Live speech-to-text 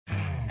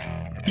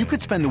You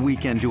could spend the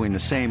weekend doing the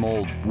same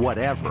old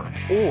whatever,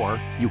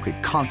 or you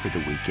could conquer the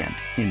weekend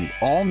in the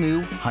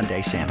all-new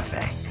Hyundai Santa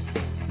Fe.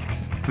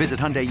 Visit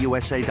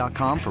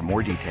HyundaiUSA.com for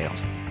more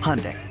details.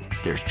 Hyundai,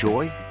 there's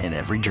joy in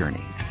every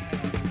journey.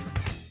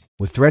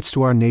 With threats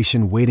to our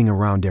nation waiting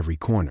around every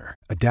corner,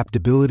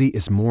 adaptability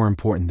is more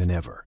important than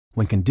ever.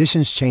 When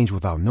conditions change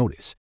without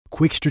notice,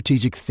 quick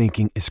strategic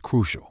thinking is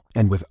crucial.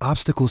 And with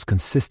obstacles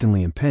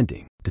consistently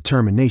impending,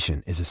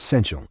 determination is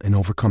essential in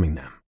overcoming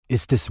them.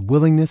 It's this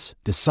willingness,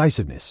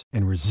 decisiveness,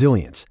 and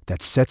resilience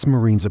that sets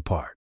Marines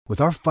apart. With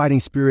our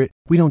fighting spirit,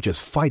 we don't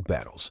just fight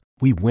battles,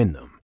 we win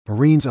them.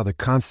 Marines are the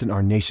constant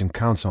our nation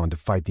counts on to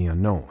fight the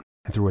unknown.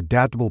 And through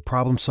adaptable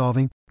problem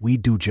solving, we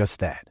do just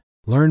that.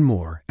 Learn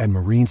more at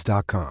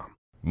marines.com.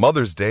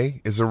 Mother's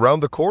Day is around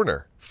the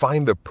corner.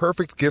 Find the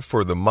perfect gift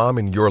for the mom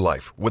in your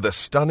life with a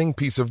stunning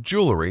piece of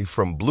jewelry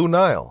from Blue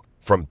Nile.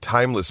 From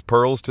timeless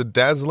pearls to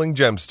dazzling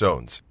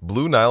gemstones,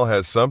 Blue Nile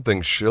has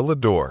something she'll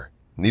adore.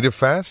 Need it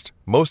fast?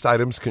 Most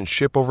items can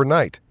ship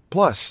overnight.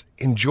 Plus,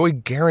 enjoy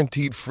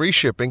guaranteed free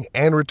shipping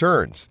and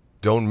returns.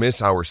 Don't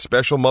miss our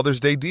special Mother's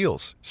Day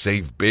deals.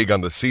 Save big on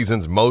the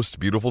season's most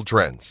beautiful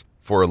trends.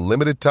 For a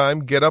limited time,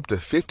 get up to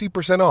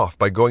 50% off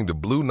by going to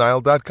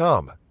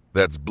BlueNile.com.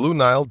 That's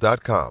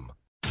BlueNile.com.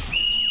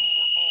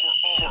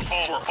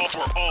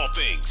 For all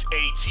things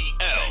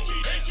ATL.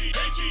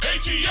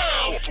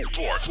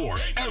 For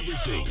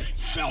everything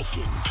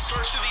Falcons.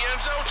 First to the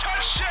end zone,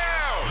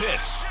 touchdown!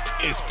 This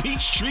is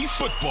Peachtree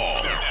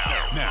Football.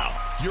 Now,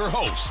 your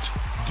host,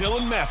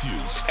 Dylan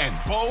Matthews and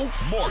Bo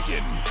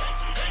Morgan.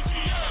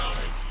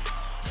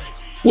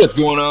 What's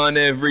going on,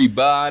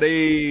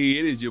 everybody?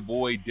 It is your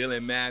boy,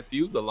 Dylan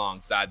Matthews,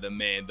 alongside the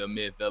man, the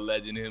myth, the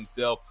legend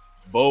himself,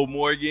 Bo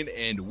Morgan,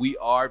 and we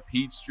are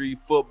Peachtree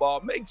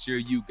Football. Make sure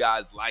you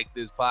guys like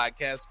this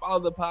podcast, follow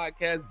the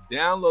podcast,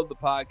 download the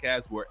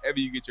podcast wherever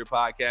you get your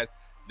podcast.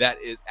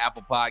 That is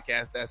Apple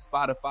Podcasts, that's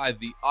Spotify,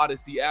 the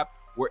Odyssey app,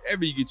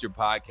 wherever you get your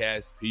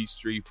podcast.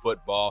 Peachtree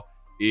Football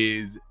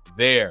is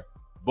there.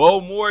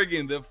 Bo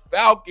Morgan, the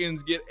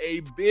Falcons get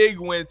a big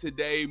win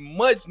today,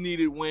 much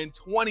needed win,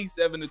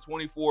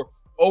 27-24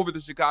 over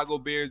the Chicago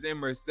Bears in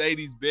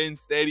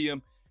Mercedes-Benz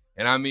Stadium.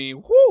 And I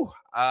mean,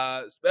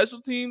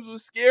 special teams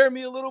was scaring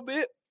me a little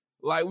bit.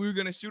 Like we were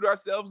going to shoot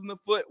ourselves in the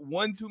foot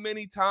one too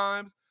many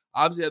times.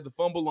 Obviously had the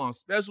fumble on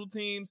special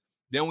teams.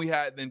 Then we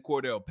had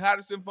Cordell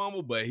Patterson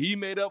fumble, but he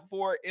made up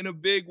for it in a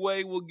big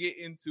way. We'll get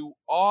into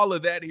all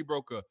of that. He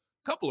broke a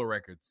couple of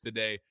records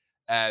today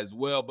as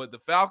well. But the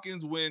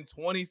Falcons win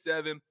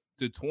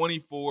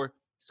 27-24.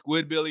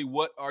 Squid Billy,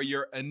 what are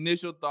your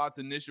initial thoughts,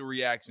 initial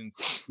reactions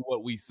to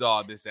what we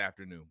saw this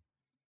afternoon?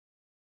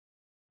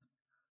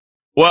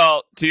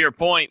 Well, to your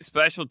point,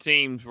 special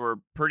teams were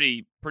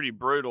pretty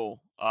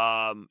brutal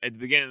at the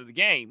beginning of the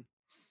game.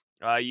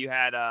 You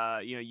had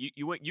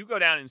you go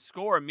down and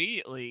score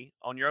immediately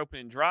on your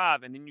opening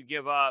drive, and then you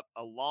give up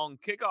a long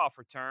kickoff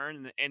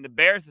return, and the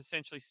Bears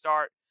essentially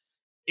start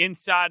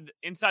inside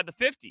the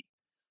 50.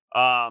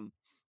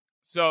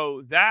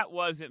 So that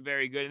wasn't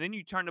very good. And then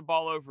you turn the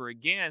ball over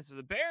again. So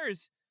the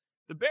Bears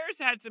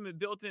had some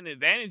built-in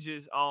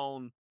advantages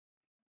on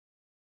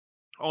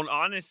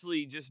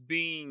honestly just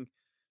being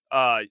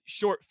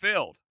short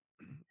filled.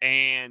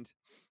 And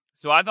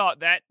so I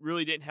thought that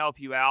really didn't help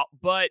you out.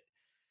 But,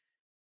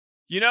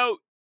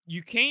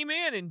 you came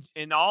in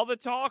and all the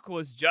talk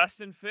was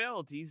Justin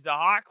Fields. He's the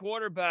hot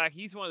quarterback.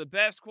 He's one of the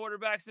best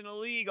quarterbacks in the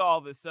league all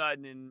of a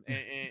sudden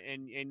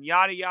and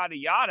yada, yada,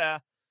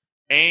 yada.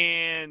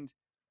 And,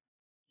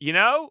 you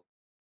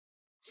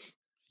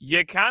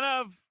kind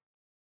of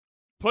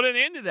put an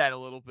end to that a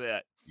little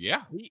bit.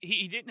 Yeah.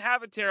 He didn't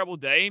have a terrible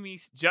day. I mean,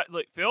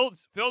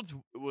 Fields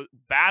was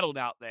battled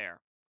out there,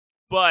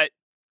 but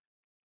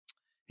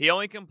he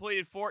only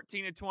completed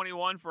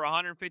 14-21 for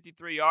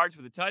 153 yards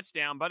with a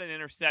touchdown, but an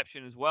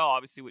interception as well,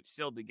 obviously, which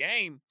sealed the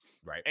game.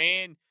 Right.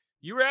 And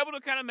you were able to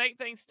kind of make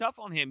things tough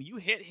on him. You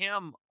hit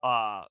him,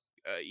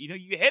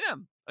 you hit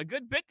him a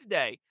good bit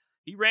today.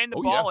 He ran the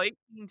ball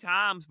 18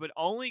 times, but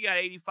only got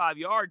 85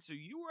 yards. So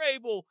you were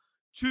able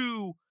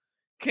to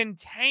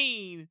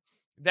contain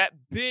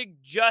that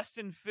big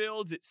Justin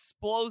Fields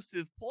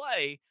explosive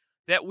play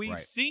that we've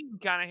seen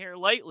kind of here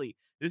lately.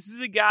 This is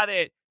a guy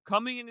that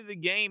coming into the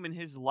game in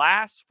his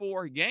last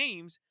 4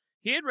 games,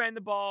 he had ran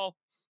the ball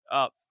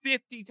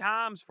 50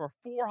 times for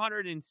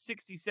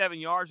 467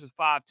 yards with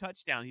 5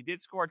 touchdowns. He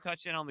did score a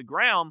touchdown on the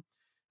ground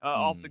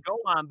off the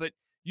goal line, but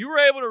you were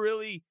able to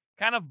really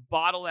kind of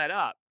bottle that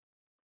up.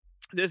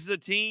 This is a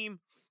team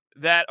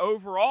that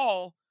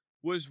overall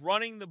was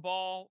running the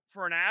ball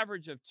for an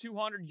average of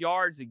 200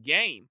 yards a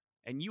game,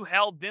 and you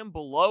held them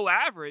below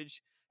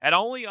average at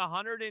only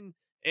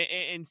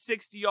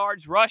 160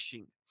 yards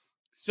rushing.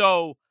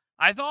 So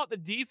I thought the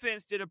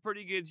defense did a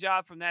pretty good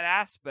job from that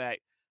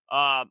aspect.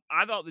 I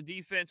thought the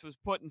defense was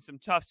put in some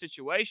tough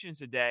situations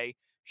today,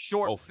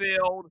 short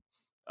field,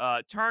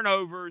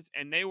 turnovers,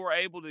 and they were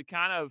able to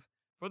kind of,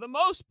 for the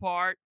most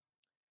part,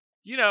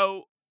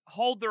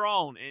 hold their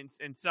own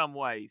in some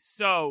ways.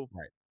 So,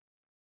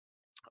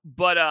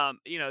 but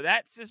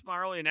that's just my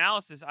early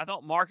analysis. I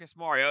thought Marcus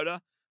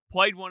Mariota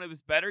played one of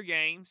his better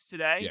games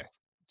today. Yes.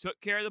 Took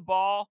care of the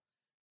ball.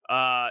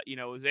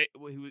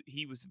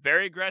 He was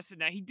very aggressive.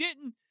 Now he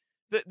didn't.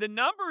 The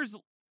numbers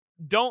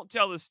don't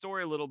tell the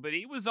story a little bit.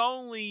 He was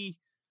only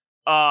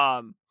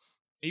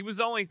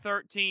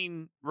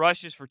 13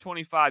 rushes for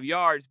 25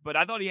 yards, but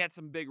I thought he had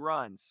some big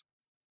runs,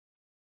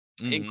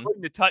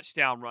 including the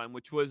touchdown run,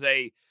 which was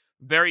a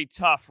very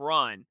tough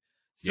run.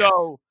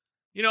 So,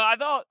 I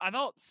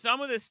thought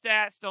some of the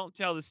stats don't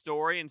tell the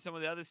story, and some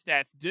of the other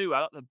stats do.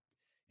 I thought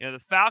the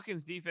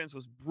Falcons defense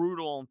was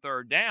brutal on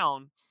third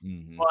down,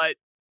 but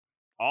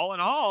all in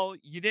all,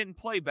 you didn't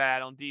play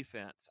bad on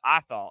defense, I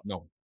thought.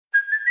 No.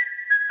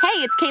 Hey,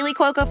 it's Kaylee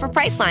Cuoco for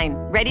Priceline.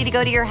 Ready to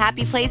go to your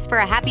happy place for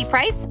a happy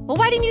price? Well,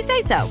 why didn't you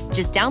say so?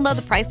 Just download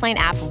the Priceline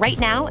app right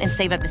now and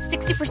save up to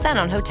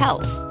 60% on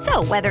hotels.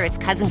 So whether it's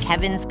Cousin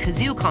Kevin's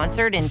Kazoo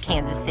Concert in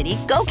Kansas City,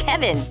 go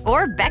Kevin,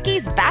 or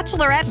Becky's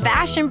Bachelorette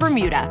Bash in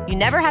Bermuda, you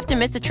never have to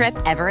miss a trip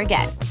ever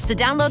again. So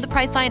download the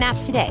Priceline app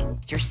today.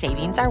 Your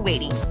savings are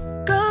waiting.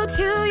 Go to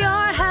your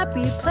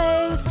happy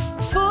place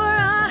for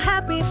a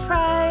happy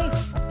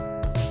price.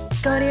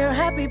 Go to your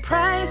happy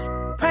price,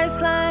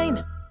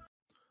 Priceline.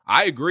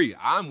 I agree.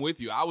 I'm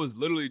with you. I was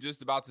literally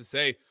just about to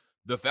say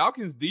the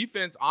Falcons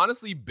defense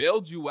honestly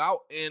bailed you out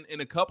in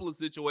a couple of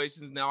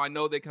situations. Now, I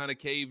know they kind of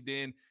caved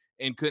in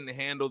and couldn't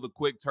handle the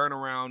quick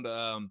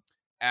turnaround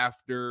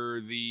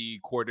after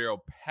the Cordero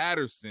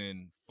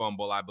Patterson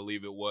fumble, I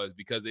believe it was,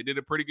 because they did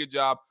a pretty good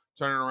job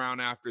turning around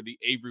after the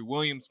Avery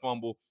Williams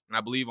fumble. And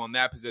I believe on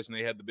that possession,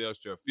 they had the Bills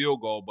to a field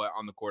goal. But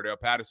on the Cordero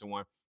Patterson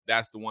one,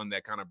 that's the one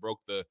that kind of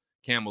broke the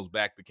camel's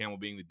back, the camel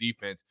being the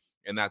defense.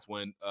 And that's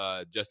when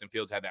Justin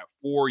Fields had that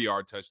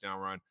 4-yard touchdown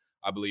run,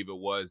 I believe it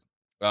was.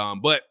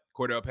 But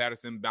Cordell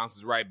Patterson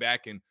bounces right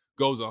back and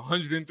goes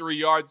 103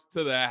 yards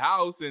to the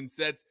house and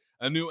sets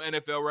a new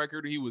NFL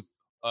record. He was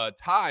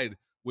tied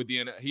with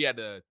he had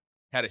a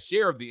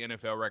share of the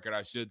NFL record,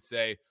 I should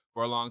say,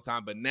 for a long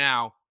time. But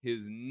now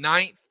his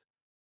 9th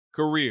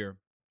career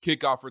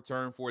kickoff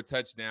return for a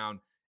touchdown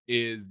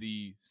is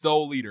the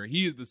sole leader.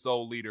 He is the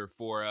sole leader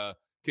for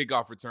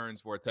kickoff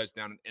returns for a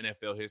touchdown in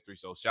NFL history.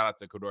 So shout out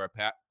to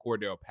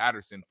Cordell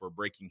Patterson for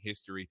breaking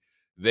history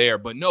there.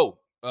 But no,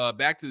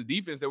 back to the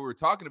defense that we were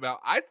talking about.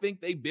 I think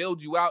they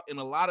bailed you out in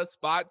a lot of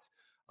spots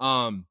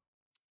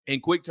in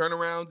quick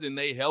turnarounds, and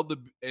they held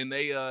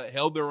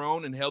their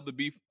own and held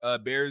the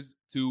Bears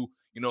to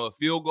a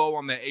field goal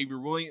on that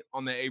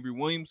Avery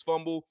Williams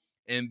fumble,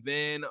 and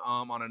then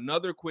on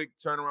another quick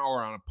turnaround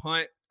or on a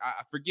punt.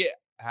 I forget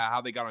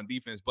how they got on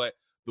defense, but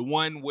the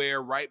one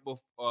where right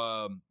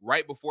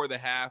before the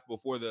half,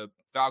 before the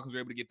Falcons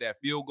were able to get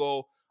that field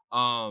goal,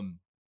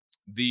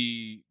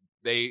 they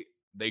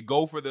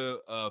go for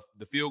the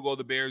field goal.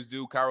 The Bears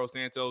do. Cairo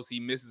Santos, he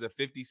misses a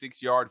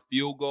 56-yard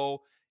field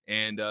goal,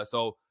 and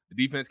so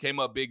the defense came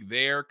up big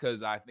there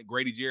because I think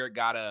Grady Jarrett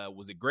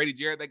was it Grady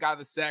Jarrett that got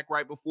the sack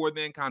right before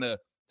then? Kind of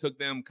took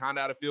them kind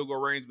of out of field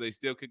goal range, but they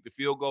still kicked the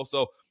field goal.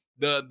 So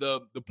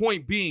the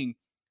point being,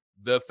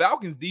 the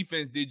Falcons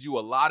defense did you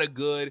a lot of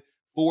good.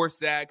 4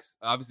 sacks,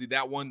 obviously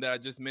that one that I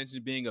just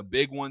mentioned being a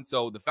big one.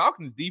 So the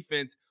Falcons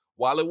defense,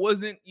 while it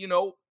wasn't,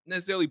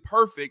 necessarily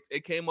perfect,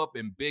 it came up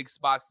in big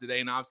spots today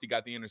and obviously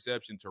got the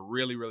interception to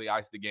really, really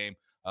ice the game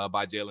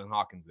by Jalen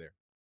Hawkins there.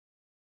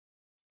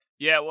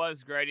 Yeah, it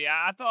was, Grady.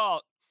 I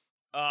thought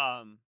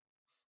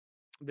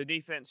the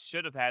defense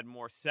should have had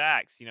more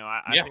sacks.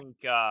 I think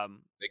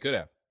they could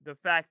have. The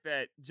fact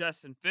that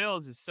Justin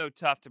Fields is so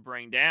tough to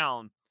bring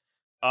down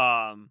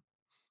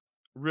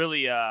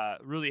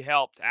really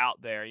helped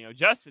out there.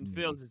 Justin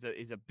Fields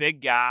is a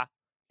big guy,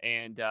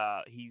 and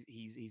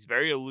he's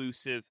very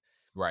elusive.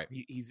 Right.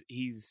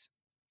 He's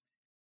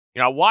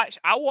I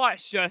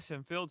watched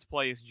Justin Fields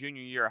play his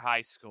junior year of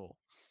high school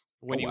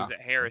when he was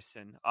at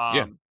Harrison.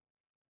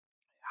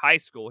 High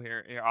school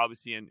here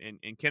obviously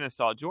in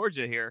Kennesaw,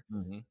 Georgia here.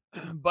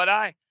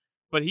 But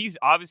he's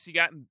obviously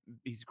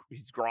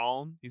he's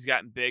grown, he's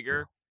gotten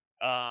bigger.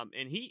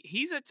 And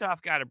he's a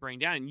tough guy to bring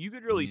down, and you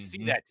could really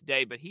see that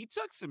today. But he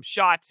took some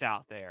shots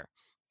out there,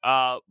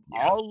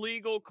 all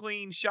legal,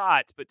 clean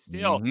shots, but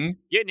still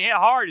getting hit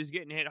hard is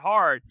getting hit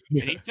hard.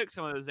 And he took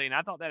some of those, and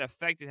I thought that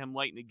affected him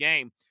late in the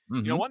game.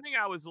 One thing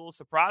I was a little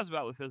surprised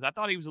about with Fields, I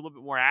thought he was a little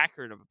bit more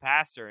accurate of a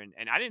passer, and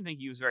I didn't think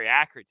he was very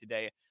accurate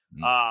today.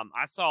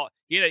 I saw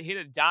he hit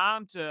a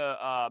dime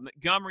to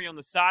Montgomery on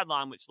the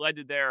sideline, which led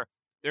to their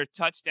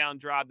touchdown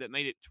drive that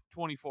made it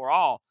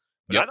 24-all.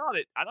 But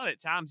I thought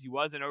at times he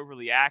wasn't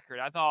overly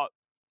accurate. I thought,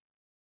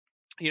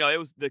 it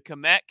was the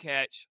Kmet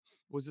catch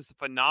was just a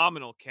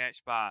phenomenal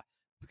catch by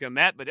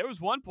Kmet. But there was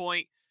one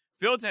point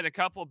Fields had a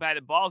couple of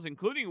batted balls,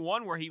 including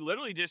one where he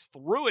literally just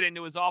threw it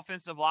into his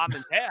offensive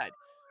lineman's head.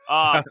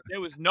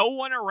 There was no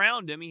one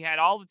around him. He had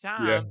all the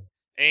time,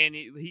 and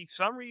he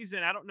some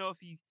reason, I don't know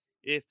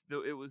if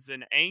it was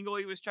an angle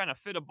he was trying to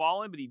fit a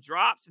ball in, but he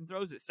drops and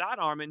throws it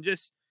sidearm and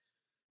just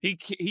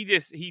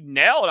he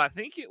nailed. I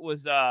think it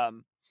was.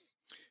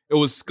 It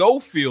was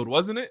Schofield,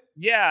 wasn't it?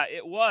 Yeah,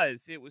 it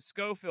was. It was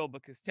Schofield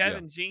because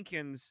Tevin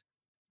Jenkins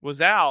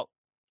was out.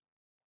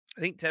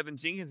 I think Tevin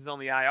Jenkins is on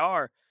the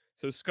IR.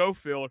 So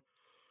Schofield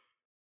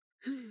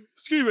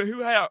excuse me,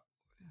 who had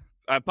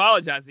I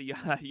apologize to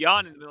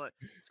yawn in the middle.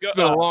 It's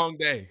been a long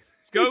day.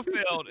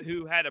 Schofield,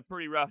 who had a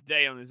pretty rough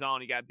day on his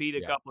own. He got beat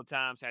a couple of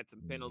times, had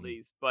some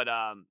penalties, but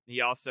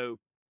he also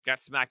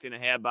got smacked in the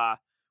head by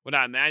what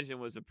I imagine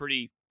was a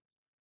pretty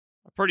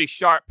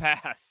sharp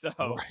pass.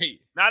 So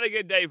not a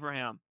good day for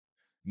him.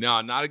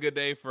 No, not a good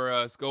day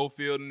for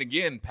Schofield. And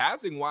again,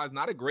 passing-wise,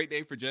 not a great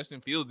day for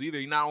Justin Fields either.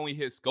 He not only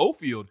hit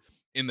Schofield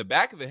in the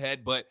back of the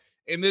head, but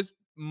in this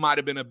might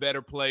have been a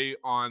better play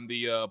on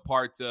the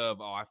part of,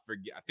 I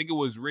forget. I think it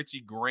was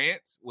Richie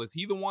Grant. Was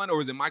he the one, or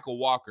was it Michael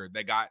Walker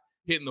that got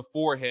hit in the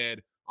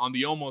forehead on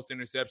the almost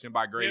interception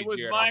by Grady Jarrett?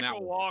 It was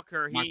Michael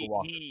Walker.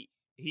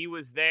 He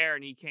was there,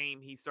 and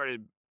he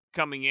started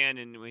coming in,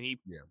 and when he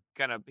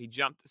he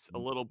jumped a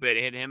little bit,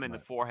 hit him in the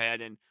forehead,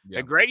 and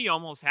Grady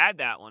almost had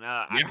that one.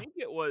 I think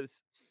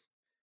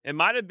it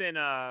might have been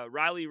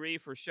Riley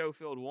Reef or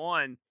Schofield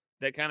one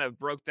that kind of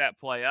broke that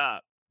play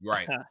up.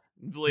 Right.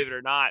 Believe it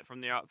or not,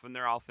 from their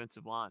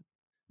offensive line.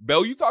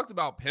 Bell, you talked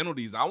about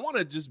penalties. I want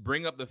to just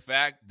bring up the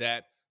fact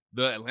that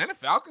the Atlanta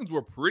Falcons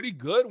were pretty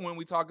good when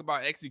we talk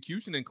about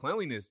execution and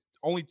cleanliness.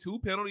 Only 2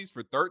 penalties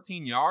for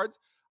 13 yards,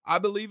 I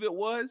believe it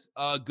was.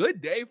 A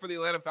good day for the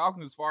Atlanta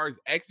Falcons as far as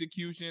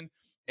execution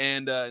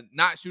and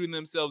not shooting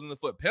themselves in the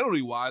foot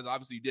penalty-wise.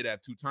 Obviously, you did have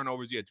 2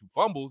 turnovers. You had 2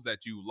 fumbles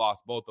that you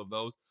lost both of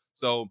those.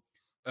 So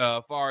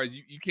as far as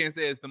you can't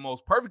say it's the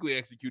most perfectly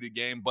executed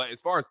game, but as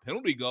far as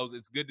penalty goes,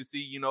 it's good to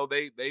see,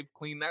 they've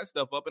cleaned that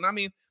stuff up. And I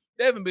mean,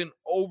 they haven't been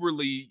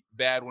overly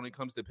bad when it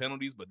comes to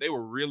penalties, but they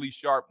were really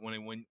sharp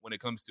when it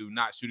comes to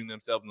not shooting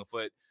themselves in the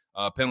foot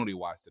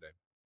penalty-wise today.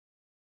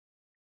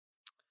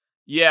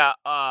 Yeah,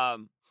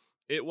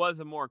 it was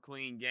a more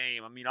clean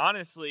game. I mean,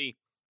 honestly,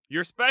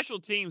 your special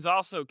teams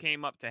also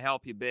came up to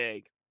help you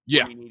big.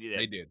 Yeah, when you needed it.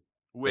 They did.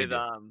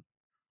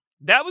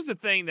 That was the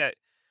thing that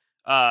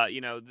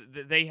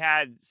they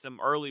had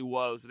some early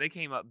woes, but they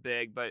came up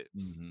big. But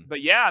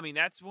yeah, I mean,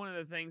 that's one of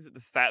the things that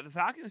the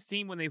Falcons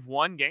team, when they've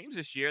won games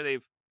this year,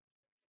 they've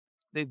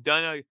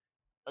done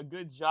a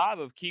good job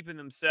of keeping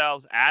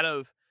themselves out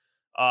of,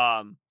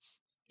 from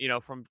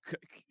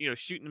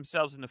shooting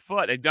themselves in the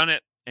foot. They've done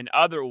it in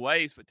other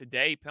ways, but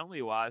today,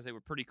 penalty-wise, they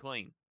were pretty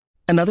clean.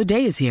 Another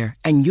day is here,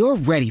 and you're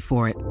ready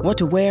for it. What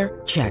to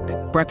wear? Check.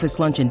 Breakfast,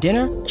 lunch, and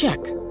dinner?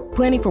 Check.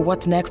 Planning for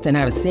what's next and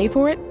how to save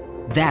for it?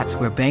 That's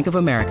where Bank of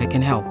America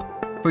can help.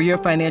 For your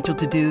financial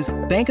to-dos,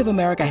 Bank of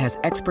America has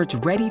experts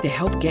ready to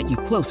help get you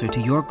closer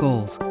to your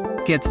goals.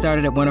 Get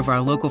started at one of our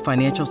local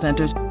financial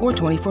centers or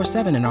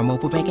 24/7 in our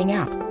mobile banking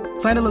app.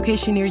 Find a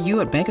location near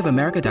you at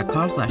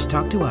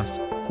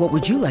bankofamerica.com/talktous. What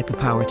would you like the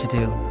power to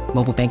do?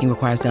 Mobile banking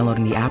requires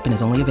downloading the app and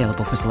is only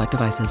available for select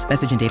devices.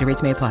 Message and data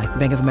rates may apply.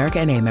 Bank of America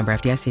N.A., member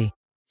FDIC.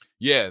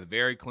 Yeah,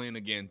 very clean.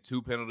 Again,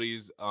 2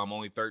 penalties,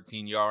 only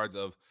 13 yards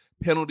of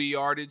penalty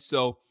yardage.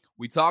 So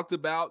we talked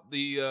about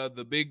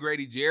the big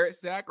Grady Jarrett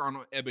sack.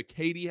 Arnold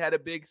Ebiketie had a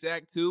big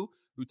sack too,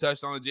 who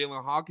touched on the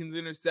Jalen Hawkins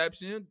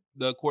interception.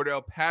 The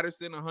Cordell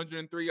Patterson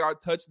 103-yard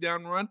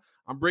touchdown run.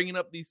 I'm bringing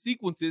up these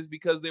sequences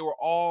because they were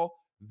all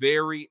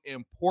very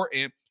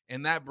important,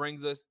 and that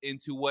brings us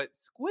into what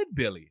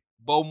Squidbilly,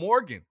 Bo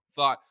Morgan,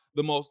 thought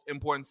the most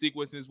important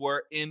sequences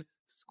were in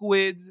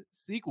Squid's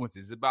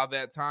sequences. About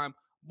that time,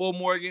 Bo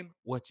Morgan,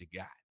 what you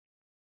got?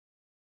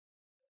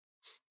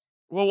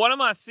 Well, one of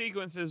my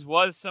sequences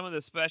was some of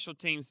the special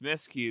teams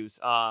miscues.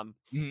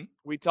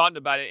 We talked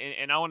about it,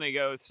 and I want to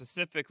go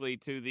specifically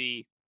to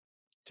the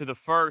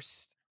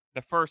first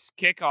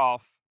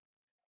kickoff.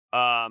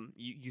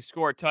 You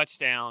score a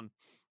touchdown,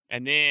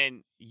 and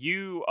then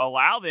you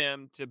allow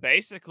them to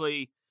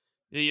basically.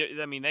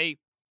 I mean, they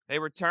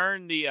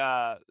return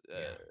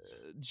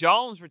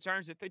Jones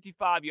returns at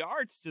 55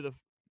 yards to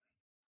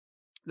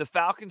the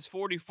Falcons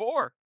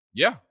 44.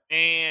 Yeah,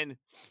 and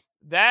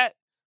that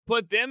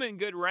put them in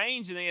good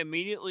range, and they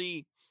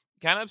immediately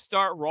kind of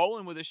start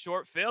rolling with a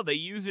short field. They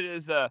use it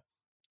as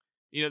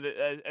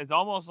as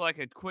almost like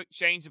a quick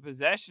change of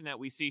possession that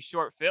we see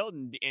short field,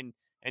 and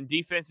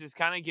defenses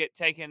kind of get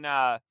taken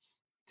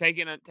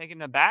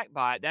aback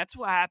by it. That's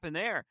what happened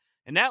there,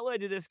 and that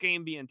led to this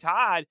game being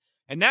tied,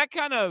 and that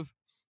kind of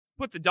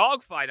put the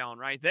dogfight on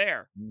right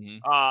there.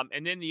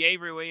 And then the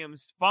Avery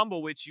Williams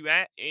fumble, which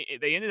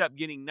they ended up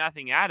getting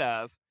nothing out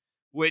of,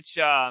 which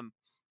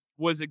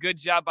was a good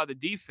job by the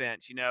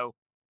defense.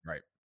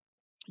 Right.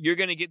 You're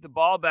going to get the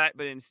ball back,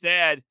 but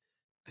instead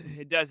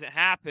it doesn't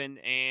happen.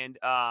 And,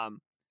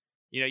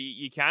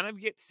 you kind of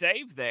get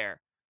saved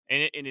there,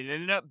 and it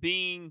ended up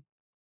being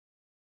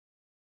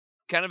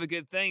kind of a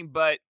good thing,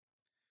 but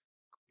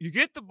you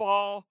get the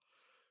ball,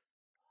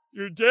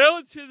 you're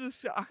down to the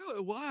side. I don't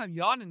know why I'm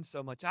yawning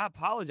so much. I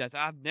apologize.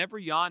 I've never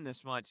yawned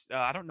this much.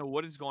 I don't know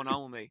what is going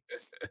on with me.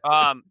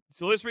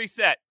 So let's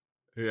reset.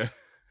 Yeah.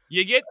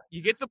 You get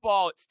the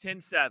ball. It's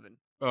 10-7.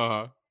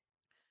 Uh-huh.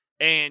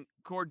 And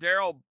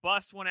Cordero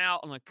busts one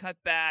out on a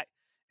cutback,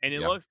 and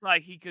it looks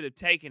like he could have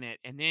taken it.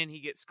 And then he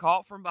gets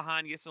caught from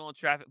behind, gets a little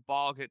traffic,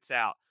 ball gets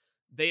out.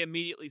 They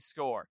immediately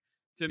score.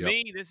 To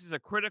me, this is a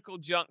critical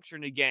juncture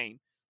in the game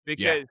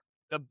because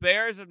the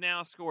Bears have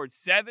now scored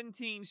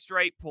 17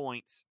 straight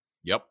points.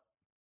 Yep.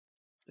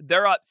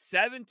 They're up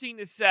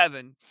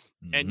 17-7,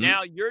 and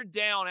now you're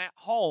down at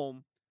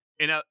home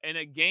in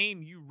a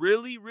game you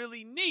really,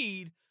 really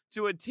need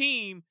to a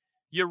team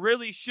you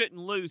really shouldn't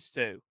lose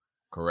to.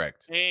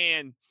 Correct.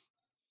 And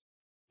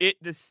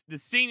the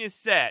scene is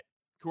set.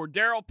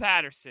 Cordero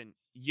Patterson,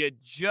 you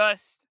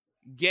just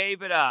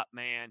gave it up,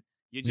 man.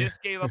 You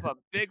just gave up a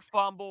big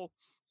fumble,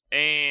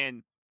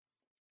 and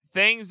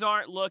things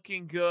aren't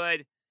looking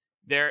good.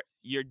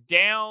 You're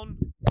down,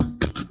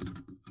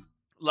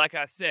 like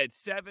I said,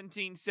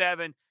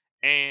 17-7,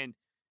 and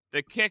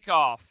the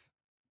kickoff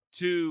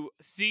to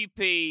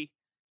CP,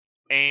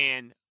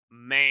 and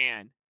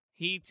man,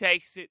 he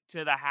takes it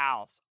to the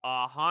house.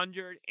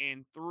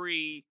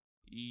 103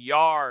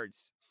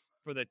 yards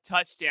for the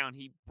touchdown.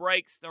 He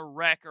breaks the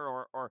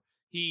record, or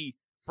he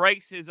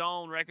breaks his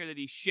own record that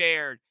he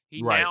shared.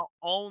 He now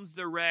owns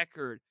the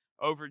record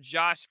over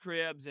Josh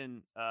Cribbs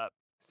and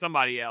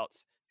somebody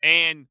else.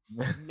 And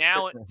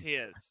now it's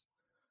his.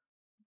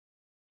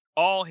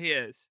 All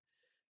his.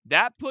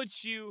 That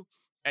puts you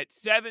at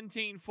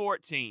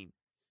 17-14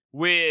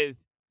 with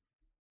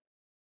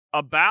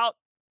about,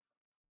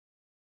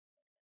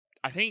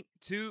 I think,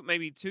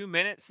 maybe 2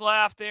 minutes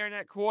left there in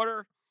that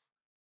quarter.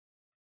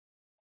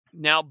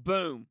 Now,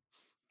 boom.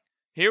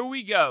 Here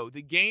we go.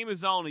 The game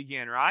is on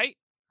again, right?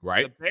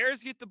 Right. The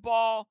Bears get the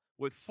ball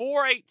with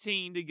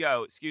 4:18 to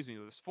go. Excuse me, it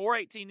was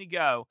 4:18 to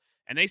go,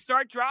 and they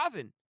start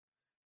driving.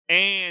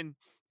 And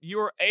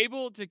you're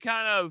able to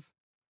kind of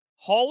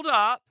hold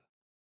up.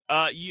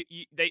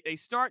 They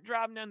start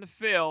driving down the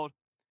field,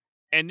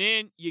 and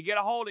then you get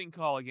a holding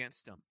call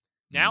against them.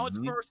 Now it's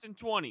 1st and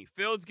 20.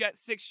 Fields got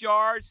 6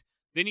 yards.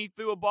 Then he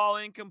threw a ball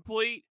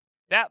incomplete.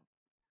 That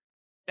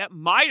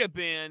might have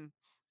been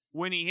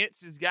when he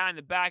hits his guy in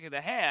the back of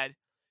the head.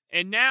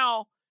 And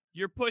now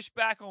you're pushed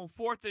back on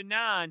 4th and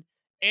 9.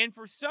 And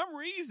for some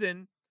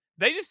reason,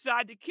 they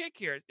decide to kick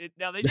here.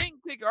 Now, they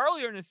didn't kick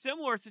earlier in a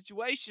similar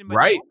situation, but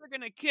now they're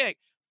going to kick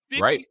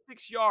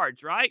 56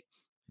 yards, right?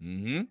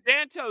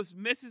 Santos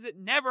misses it,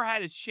 never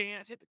had a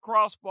chance, hit the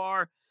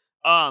crossbar.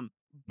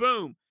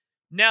 Boom.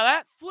 Now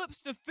that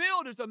flips the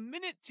field. There's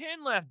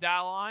 1:10 left,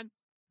 Dylon.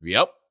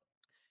 Yep.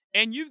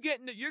 And you're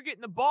getting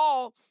the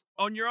ball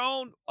on your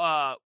own.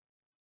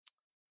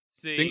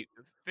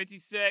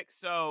 56.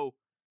 So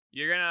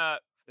they're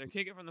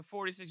kicking from the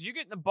 46. You're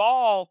getting the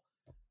ball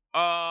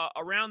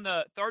around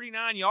the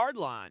 39-yard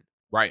line.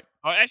 Right.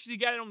 Actually, you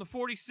got it on the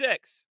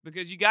 46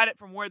 because you got it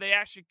from where they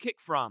actually kick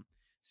from.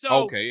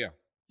 So okay, yeah.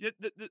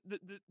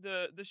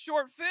 The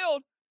short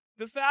field,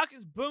 the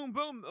Falcons, boom,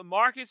 boom.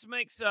 Marcus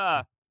makes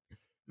a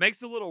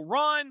little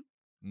run.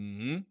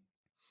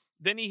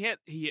 Then he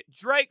hit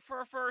Drake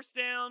for a first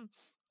down.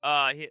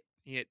 He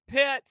hit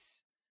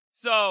Pitts.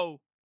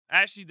 So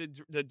actually,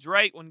 the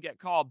Drake one get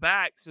called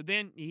back. So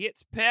then he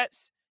hits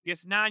Pitts,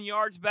 gets 9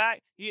 yards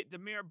back. He hit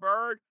Demir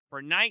Bird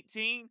for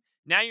 19.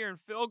 Now you're in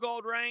field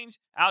goal range.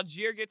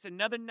 Algier gets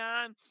another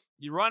 9.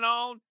 You run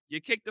on.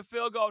 You kick the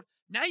field goal.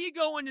 Now you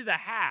go into the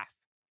half.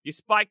 You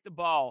spike the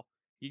ball.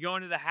 You go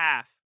into the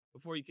half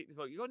before you kick the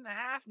field. You go into the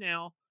half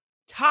now,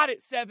 tied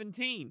at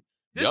 17.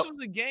 This was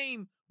a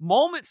game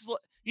moments,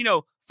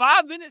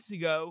 5 minutes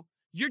ago,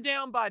 you're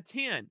down by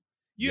 10.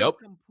 You have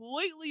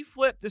completely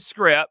flipped the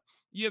script.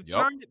 You have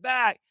turned it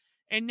back,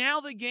 and now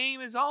the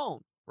game is on,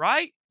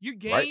 right? Your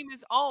game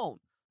is on.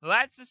 Well,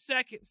 that's the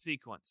second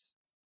sequence.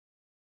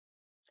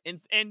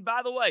 And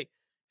by the way,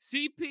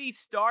 CP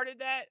started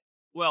that.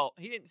 Well,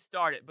 he didn't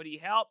start it, but he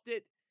helped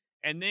it.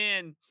 And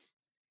then,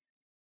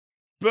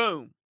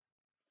 boom,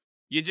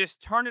 you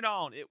just turn it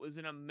on. It was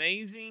an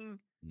amazing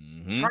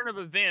turn of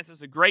events. It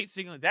was a great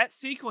sequence. That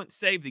sequence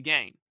saved the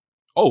game.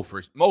 Oh,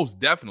 for most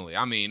definitely.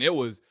 I mean,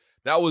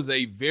 that was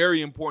a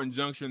very important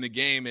juncture in the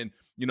game. And,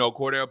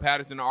 Cordero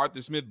Patterson and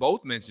Arthur Smith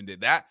both mentioned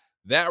it. That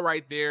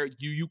right there,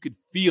 you could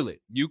feel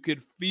it. You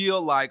could feel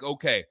like,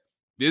 okay,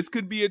 this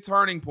could be a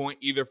turning point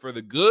either for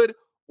the good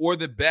or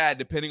the bad,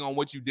 depending on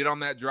what you did on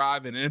that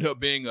drive, and it ended up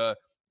being a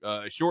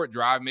short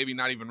drive, maybe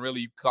not even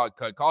really call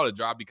it a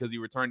drive because he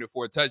returned it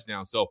for a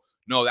touchdown. So,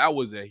 no, that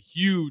was a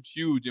huge,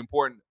 huge,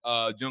 important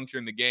juncture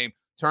in the game.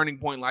 Turning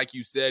point, like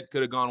you said,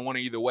 could have gone one or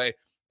either way.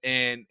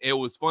 And it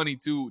was funny,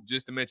 too,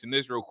 just to mention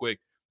this real quick.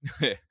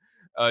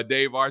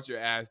 Dave Archer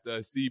asked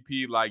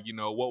CP,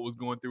 what was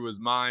going through his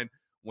mind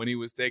when he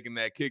was taking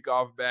that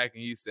kickoff back.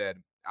 And he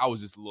said, I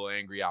was just a little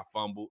angry I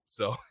fumbled.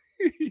 So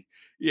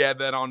he had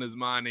that on his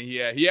mind. And he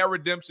had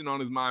redemption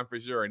on his mind for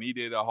sure. And he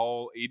did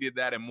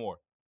that and more.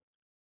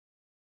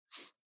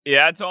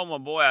 Yeah, I told my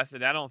boy, I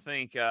said, I don't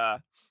think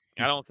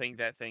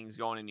that thing's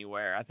going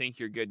anywhere. I think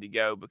you're good to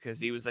go, because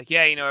he was like,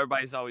 yeah,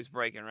 everybody's always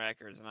breaking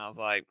records. And I was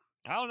like,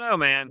 I don't know,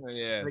 man.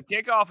 Yeah. The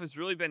kickoff has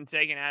really been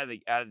taken out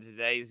of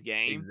today's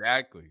game.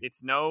 Exactly.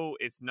 It's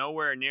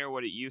nowhere near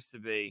what it used to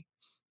be.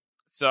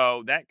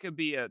 So that could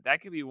be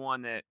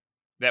one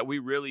that we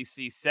really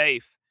see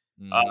safe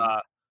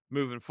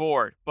moving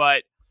forward.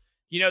 But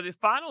the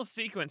final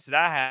sequence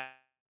that I have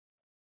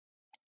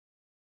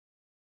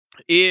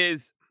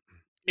is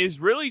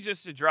really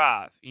just a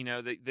drive.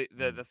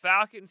 The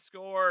Falcons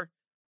score,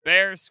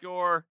 Bears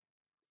score,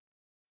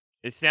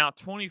 It's now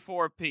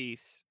 24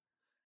 apiece,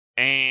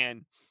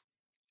 and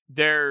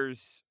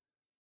there's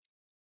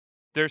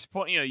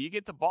point. You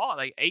get the ball at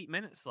like 8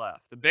 minutes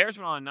left. The Bears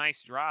went on a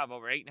nice drive,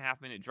 over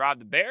 8.5-minute drive.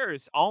 The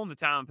Bears own the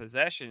time of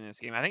possession in this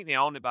game. I think they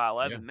owned it by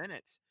 11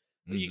 minutes.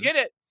 But you get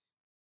it,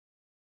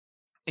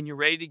 and you're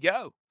ready to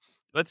go.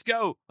 Let's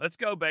go,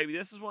 baby.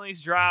 This is one of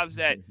these drives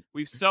that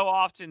we've so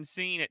often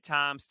seen at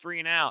times 3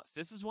 and outs.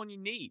 This is one you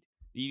need.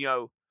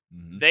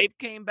 They've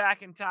came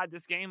back and tied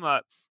this game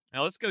up.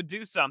 Now let's go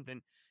do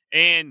something.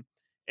 And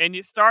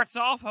it starts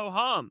off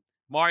ho-hum.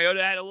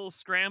 Mariota had a little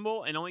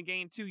scramble and only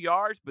gained 2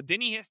 yards, but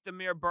then he hits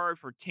Demir Bird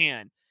for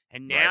 10.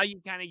 And now you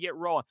kind of get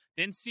rolling.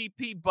 Then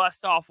CP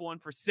bust off one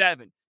for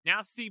 7. Now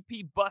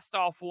CP bust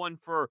off one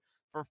for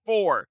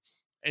 4.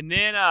 And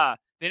then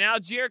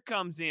Algier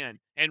comes in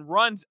and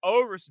runs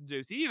over some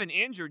dudes. He even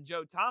injured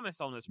Joe Thomas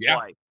on this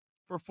play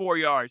for 4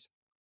 yards.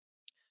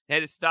 They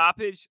had a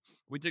stoppage.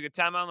 We took a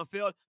timeout on the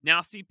field. Now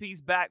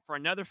CP's back for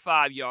another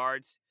 5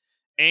 yards.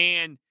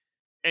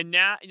 And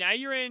now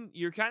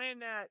you're kind of in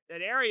that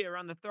area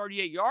around the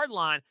 38-yard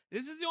line.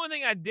 This is the only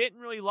thing I didn't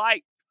really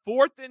like.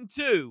 4th and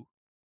 2,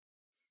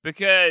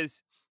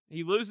 because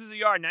he loses a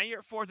yard. Now you're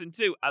at 4th and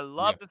 2. I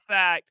love the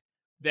fact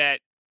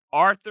that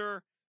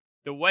Arthur,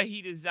 the way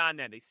he designed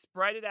that, they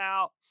spread it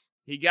out.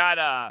 He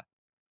got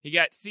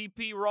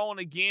CP rolling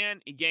again.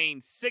 He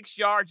gained 6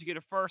 yards. You get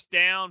a first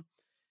down.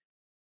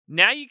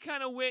 Now you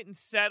kind of went in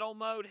settle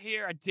mode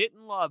here. I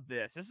didn't love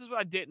this. This is what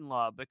I didn't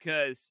love,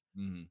 because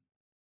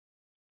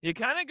you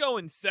kind of go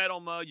in settle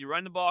mode. You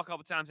run the ball a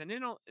couple times, and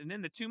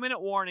then the 2-minute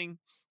warning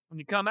when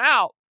you come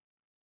out,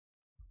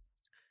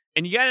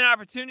 and you got an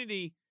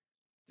opportunity.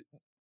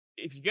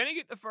 If you're going to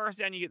get the first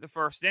down, you get the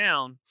first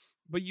down,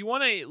 but you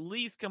want to at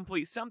least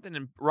complete something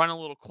and run a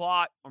little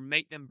clock or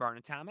make them burn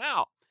a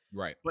timeout.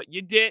 Right. But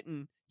you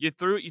didn't. You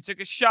threw it. You took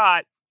a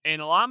shot, and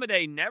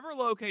Olamide never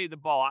located the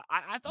ball.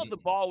 I thought the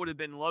ball would have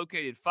been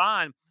located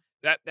fine.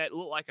 That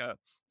looked like a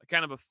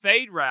kind of a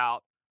fade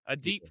route, a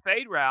deep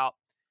fade route.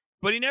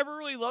 But he never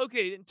really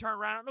located. He didn't turn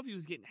around. I don't know if he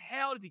was getting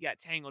held, if he got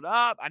tangled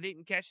up. I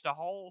didn't catch the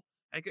whole.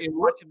 I couldn't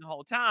watch him the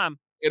whole time.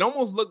 It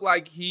almost looked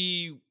like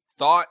he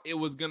thought it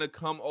was going to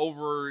come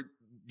over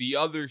the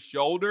other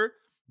shoulder,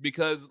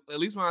 because at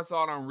least when I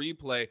saw it on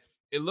replay,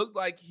 it looked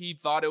like he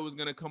thought it was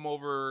going to come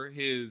over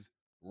his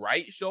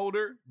right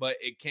shoulder, but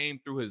it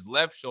came through his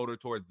left shoulder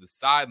towards the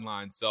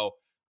sideline. So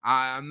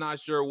I'm not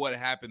sure what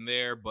happened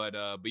there, but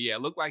yeah,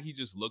 it looked like he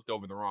just looked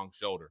over the wrong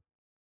shoulder.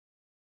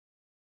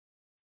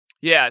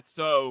 Yeah,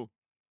 so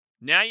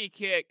now you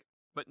kick,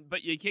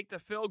 but you kick the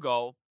field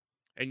goal,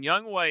 and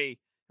Youngway, it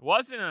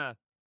wasn't a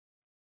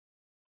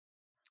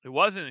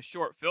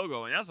short field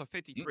goal, and that was a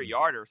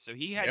 53-yarder, so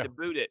he had to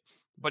boot it,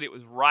 but it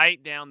was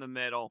right down the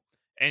middle,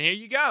 and here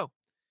you go.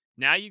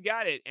 Now you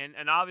got it,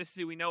 and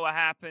obviously we know what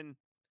happened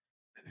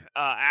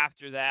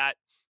after that.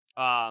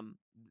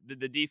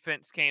 The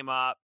defense came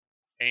up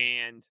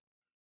and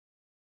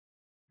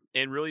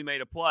really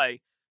made a play.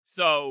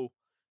 So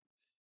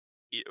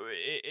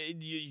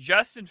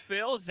Justin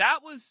Fields,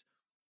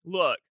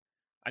 look,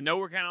 I know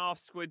we're kind of off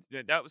squid.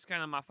 That was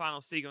kind of my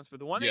final sequence, but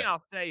the one thing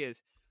I'll say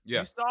is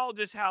you saw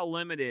just how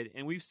limited,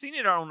 and we've seen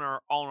it on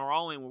our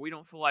own where we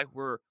don't feel like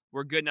we're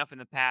good enough in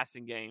the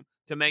passing game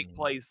to make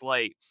plays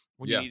late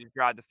when you need to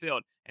drive the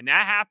field. And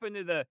that happened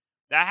to the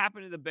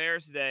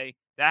Bears today.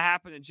 That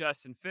happened to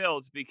Justin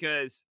Fields,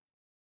 because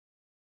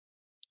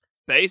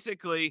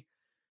basically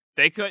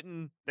they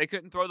couldn't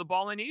throw the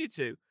ball they needed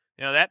to.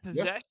 That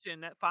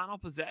possession, that final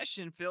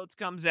possession, Fields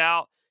comes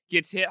out,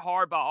 gets hit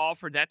hard by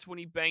Alford. That's when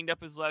he banged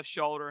up his left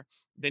shoulder.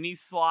 Then he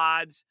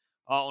slides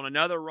on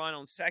another run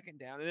on 2nd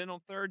down. And then on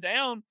 3rd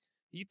down,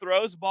 he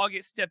throws, the ball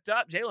gets stepped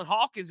up. Jalen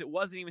Hawkins, it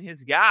wasn't even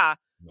his guy,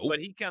 but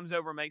he comes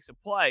over and makes a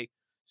play.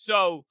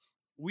 So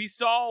we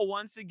saw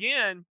once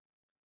again,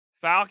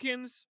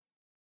 Falcons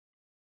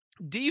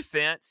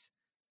defense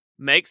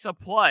makes a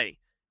play.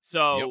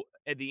 So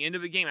at the end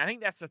of the game, I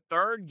think that's the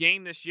 3rd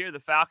game this year the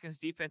Falcons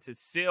defense has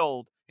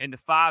sealed in the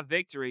 5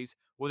 victories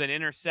with an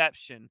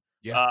interception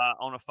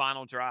on a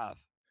final drive.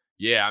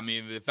 Yeah, I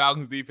mean, the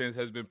Falcons defense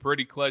has been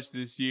pretty clutch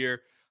this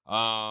year.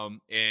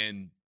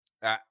 And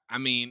I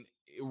mean,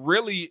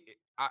 really,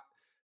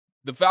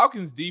 the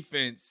Falcons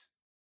defense,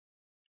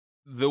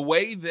 the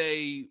way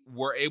they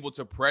were able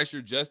to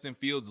pressure Justin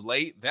Fields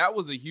late, that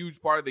was a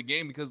huge part of the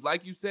game, because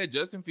like you said,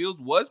 Justin Fields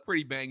was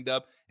pretty banged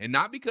up, and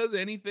not because of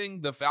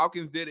anything the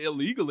Falcons did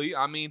illegally.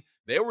 I mean,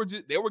 they were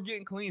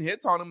getting clean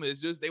hits on him.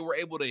 It's just they were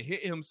able to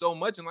hit him so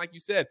much. And like you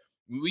said,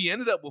 we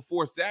ended up with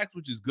 4 sacks,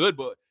 which is good,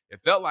 but it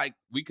felt like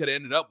we could have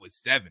ended up with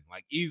 7,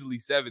 like easily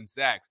 7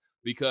 sacks,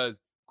 because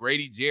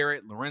Grady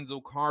Jarrett,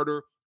 Lorenzo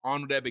Carter,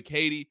 Arnold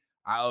Ebiketie,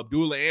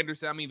 Abdullah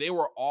Anderson, I mean, they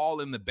were all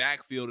in the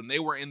backfield, and they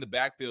were in the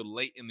backfield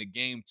late in the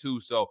game too.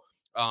 So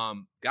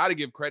got to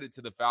give credit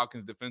to the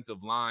Falcons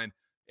defensive line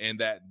and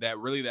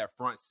that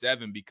front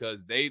 7,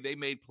 because they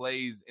made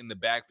plays in the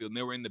backfield, and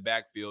they were in the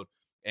backfield,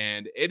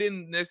 and it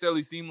didn't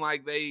necessarily seem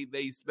like they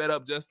sped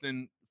up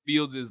Justin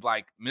Fields'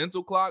 like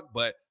mental clock,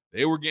 but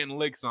they were getting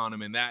licks on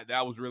him, and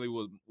that was really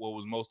what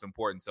was most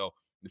important. So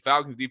the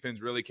Falcons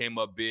defense really came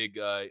up big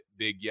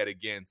yet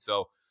again.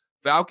 So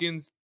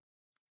Falcons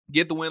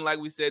get the win, like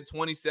we said,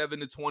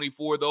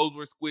 27-24. Those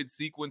were squid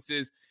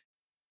sequences.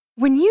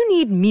 When you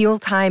need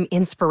mealtime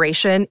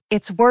inspiration,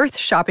 it's worth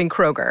shopping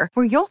Kroger,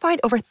 where you'll find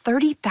over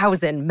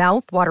 30,000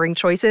 mouth-watering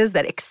choices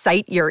that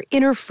excite your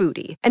inner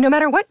foodie. And no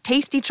matter what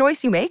tasty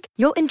choice you make,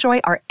 you'll enjoy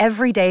our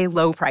everyday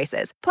low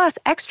prices, plus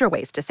extra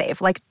ways to save,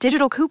 like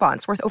digital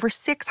coupons worth over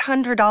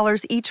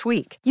 $600 each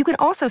week. You can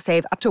also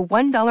save up to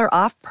 $1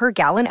 off per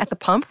gallon at the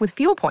pump with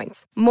fuel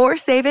points. More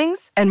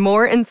savings and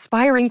more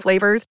inspiring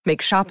flavors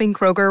make shopping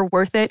Kroger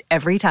worth it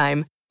every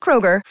time.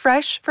 Kroger,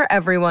 fresh for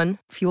everyone.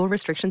 Fuel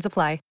restrictions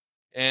apply.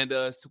 And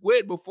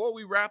Squid, before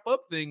we wrap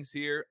up things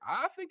here,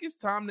 I think it's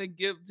time to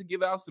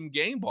give out some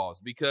game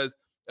balls because,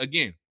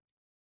 again,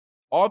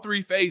 all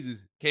three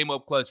phases came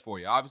up clutch for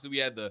you. Obviously, we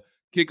had the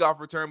kickoff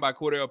return by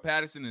Cordell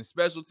Patterson and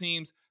special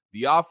teams.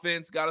 The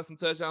offense got us some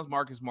touchdowns.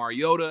 Marcus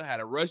Mariota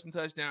had a rushing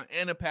touchdown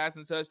and a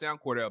passing touchdown.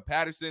 Cordell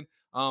Patterson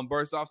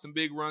burst off some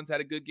big runs,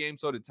 had a good game.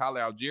 So did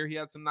Tyler Algier. He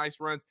had some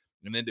nice runs.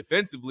 And then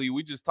defensively,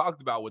 we just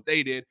talked about what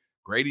they did.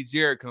 Grady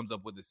Jarrett comes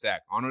up with a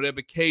sack. Arnold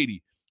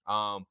Ebiketie.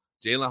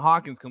 Jalen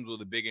Hawkins comes with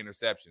a big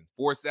interception,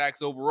 4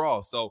 sacks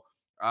overall. So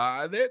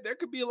there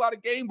could be a lot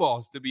of game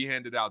balls to be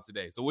handed out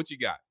today. So what you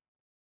got?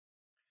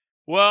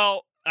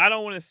 Well, I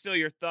don't want to steal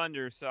your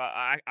thunder, so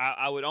I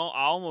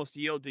almost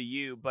yield to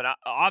you. But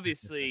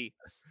obviously,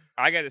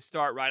 I got to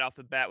start right off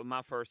the bat with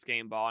my first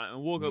game ball,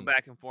 and we'll go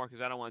back and forth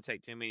because I don't want to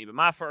take too many. But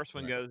my first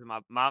one goes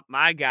to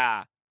my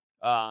guy,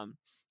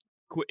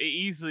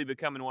 easily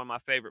becoming one of my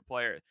favorite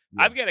players.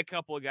 Yeah. I've got a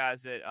couple of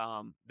guys that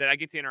I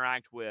get to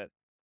interact with.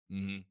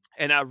 Mm-hmm.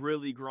 And I've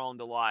really grown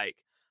to like.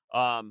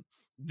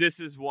 This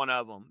is one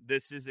of them.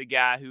 This is a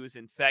guy who is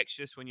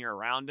infectious when you're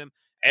around him.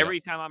 Every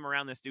time I'm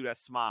around this dude, I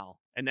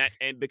smile, and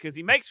because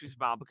he makes me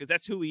smile because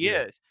that's who he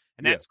is,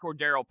 and that's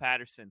Cordell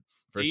Patterson.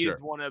 He is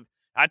one of.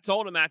 I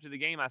told him after the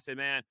game, I said,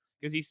 man,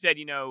 because he said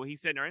in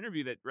our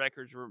interview that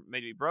records were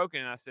maybe broken,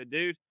 and I said,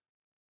 dude,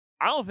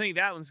 I don't think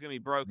that one's going to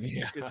be broken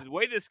because the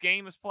way this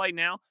game is played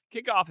now,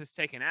 kickoff is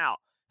taken out.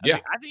 I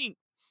think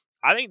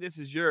this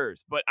is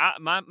yours, but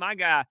my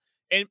guy.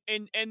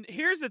 And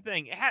here's the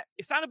thing.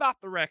 It's not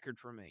about the record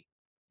for me.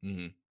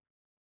 Mm-hmm.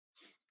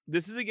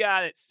 This is a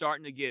guy that's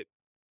starting to get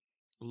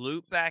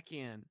looped back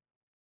in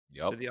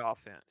to the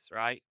offense,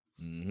 right?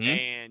 Mm-hmm.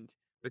 And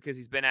because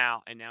he's been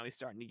out and now he's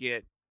starting to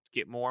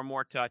get more and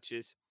more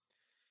touches.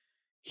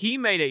 He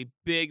made a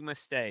big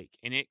mistake,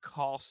 and it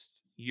cost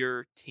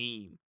your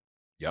team.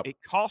 Yep.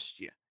 It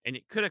cost you, and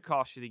it could have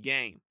cost you the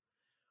game.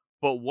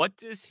 But what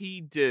does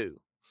he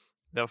do?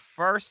 The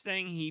first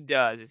thing he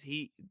does is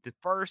the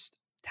first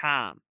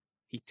time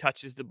he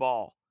touches the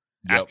ball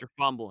after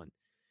fumbling,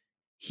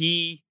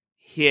 he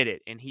hit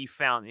it, and he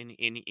found and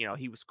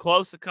he was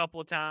close a couple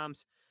of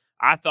times.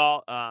 I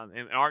thought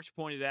and Arch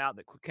pointed out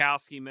that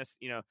Kwiatkowski missed,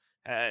 it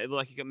looked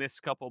like he could miss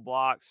a couple of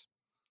blocks,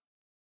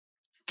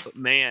 but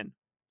man,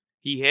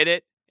 he hit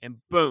it and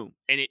boom,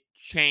 and it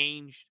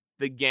changed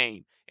the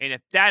game. And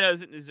if that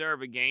doesn't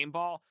deserve a game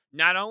ball,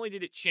 not only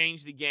did it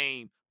change the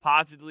game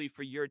positively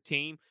for your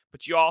team,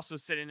 but you also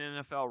set an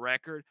NFL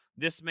record.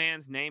 This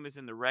man's name is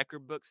in the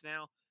record books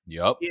now.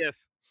 Yep. It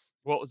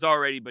was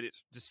already, but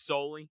it's just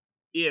solely.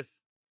 If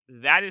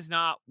that is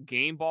not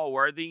game ball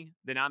worthy,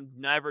 then I'm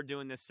never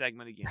doing this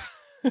segment again.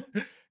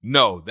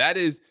 No, that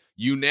is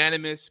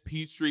unanimous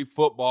Peachtree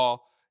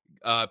football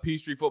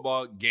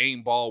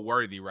game ball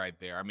worthy right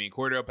there. I mean,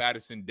 Cordell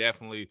Patterson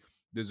definitely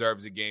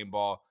deserves a game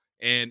ball.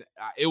 And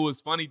it was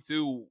funny,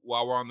 too,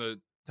 while we're on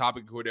the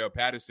topic of Cordell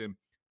Patterson,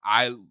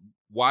 I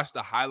watched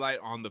the highlight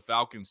on the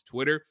Falcons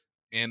Twitter,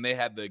 and they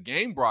had the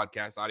game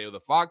broadcast audio, the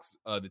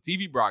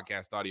TV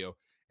broadcast audio,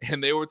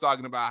 and they were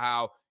talking about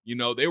how,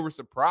 they were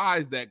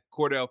surprised that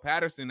Cordell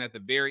Patterson at the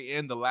very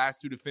end, the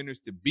last two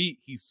defenders to beat,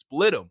 he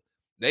split them.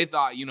 They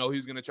thought, he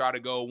was going to try to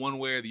go one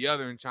way or the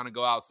other and trying to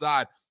go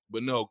outside,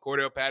 but no,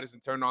 Cordell Patterson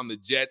turned on the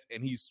Jets,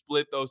 and he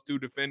split those two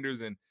defenders,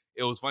 and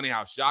it was funny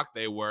how shocked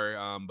they were,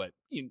 but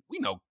we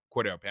know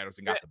Cordell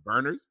Patterson got the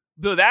burners.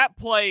 Though that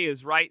play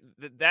is right,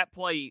 that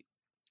play,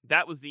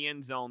 that was the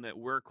end zone that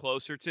we're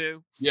closer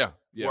to. Yeah.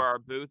 Where our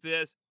booth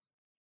is.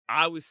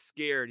 I was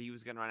scared he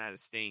was going to run out of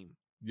steam.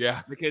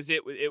 Yeah. Because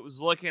it was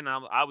looking,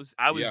 I was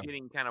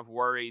getting kind of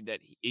worried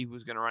that he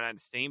was going to run out of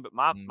steam, but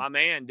my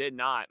man did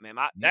not, man.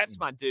 That's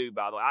my dude,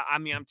 by the way. I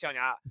mean, I'm telling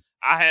you,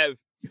 I have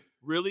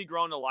really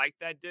grown to like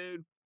that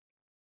dude.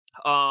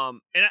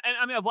 And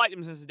I mean, I've liked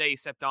him since the day he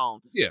stepped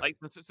on. Yeah. Like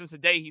since the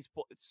day he's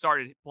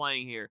started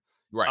playing here.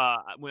 Right.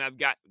 When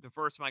the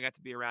first time I got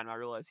to be around him, I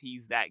realized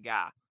he's that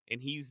guy.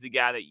 And he's the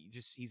guy that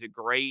he's a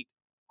great,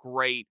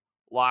 great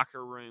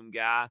locker room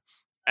guy.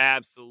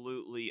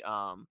 Absolutely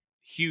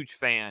huge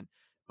fan.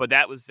 But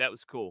that was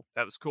cool.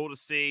 That was cool to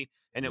see.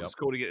 And it was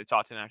cool to get to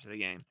talk to him after the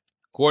game.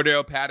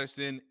 Cordell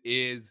Patterson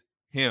is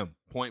him,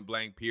 point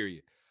blank,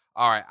 period.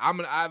 All right.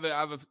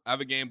 I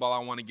have a game ball I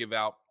want to give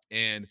out.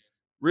 And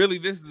really,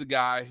 this is a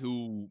guy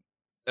who,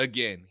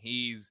 again,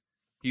 he's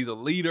a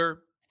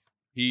leader.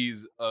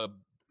 He's a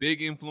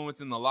big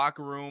influence in the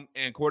locker room.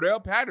 And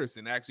Cordell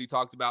Patterson actually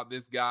talked about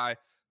this guy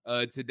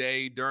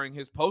today during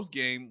his post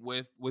game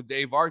with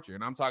Dave Archer,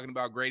 and I'm talking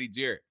about Grady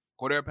Jarrett.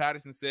 Cordell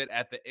Patterson said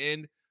at the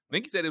end, I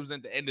think he said it was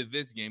at the end of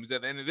this game. Is it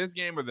at the end of this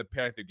game or the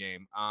Panther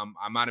game?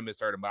 I might have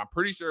misheard him, but I'm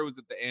pretty sure it was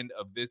at the end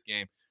of this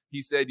game. He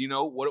said,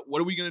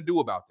 what are we going to do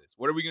about this?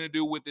 What are we going to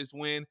do with this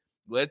win?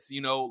 Let's,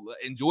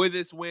 enjoy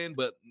this win,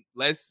 but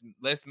let's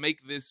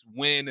make this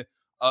win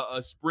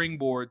a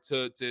springboard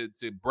to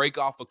break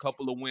off a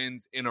couple of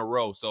wins in a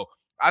row. So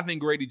I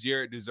think Grady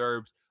Jarrett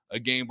deserves a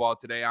game ball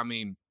today. I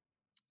mean,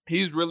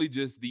 he's really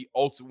just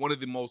one of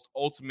the most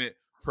ultimate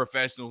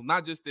professionals,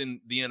 not just in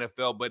the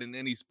NFL, but in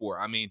any sport.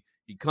 I mean,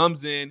 he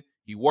comes in,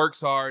 he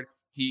works hard.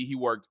 He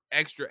worked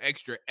extra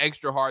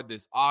hard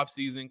this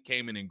offseason,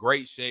 came in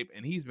great shape,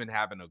 and he's been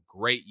having a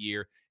great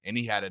year, and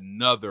he had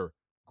another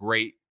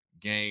great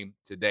game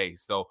today.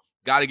 So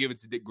got to give it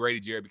to Grady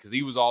Jarrett because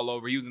he was all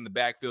over. He was in the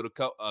backfield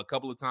a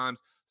couple of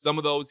times. Some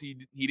of those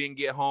he didn't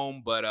get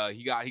home, but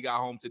he got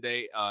home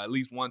today at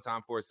least one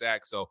time for a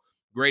sack. So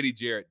Grady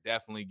Jarrett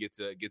definitely gets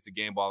a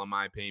game ball in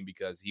my opinion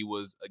because he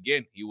was a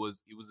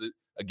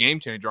game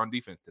changer on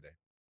defense today.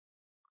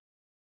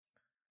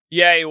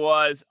 Yeah, he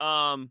was.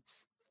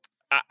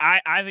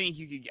 I think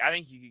you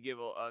could give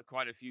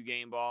quite a few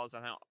game balls.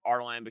 I think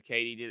Arlen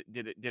Bacady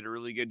did a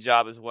really good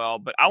job as well.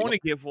 But I want to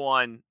give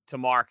one to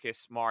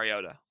Marcus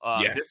Mariota.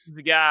 Yes. This is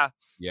the guy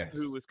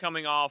who was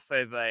coming off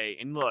of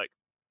and look, it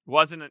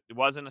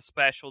wasn't a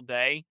special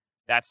day.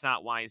 That's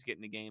not why he's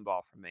getting the game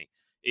ball from me.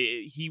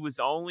 He was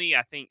only,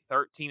 I think,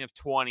 13 of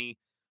 20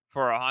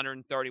 for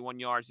 131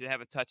 yards. Didn't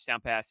have a touchdown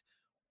pass.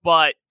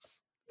 But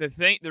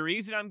the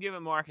reason I'm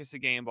giving Marcus a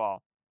game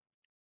ball,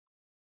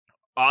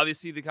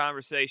 obviously the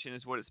conversation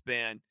is what it's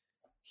been.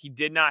 He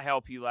did not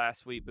help you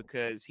last week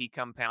because he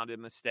compounded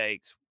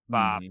mistakes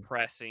by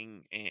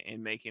pressing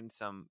and making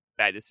some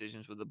bad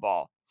decisions with the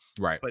ball.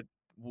 Right. But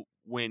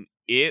when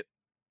it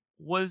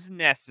was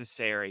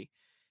necessary,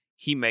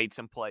 he made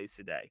some plays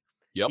today.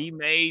 Yep.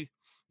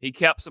 He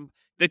kept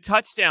the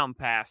touchdown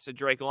pass to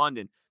Drake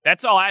London.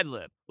 That's all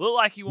ad-lib. Looked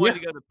like he wanted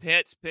to go to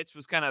Pitts. Pitts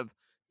was kind of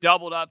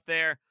doubled up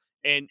there,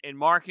 and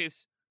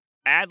Marcus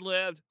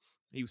ad-libbed.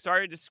 He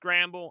started to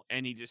scramble,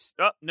 and he just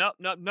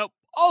nope.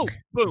 Oh,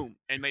 boom,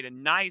 and made a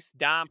nice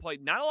dime play.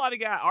 Not a lot of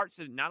guys. Art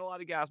said not a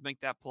lot of guys make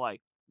that play.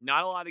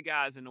 Not a lot of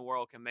guys in the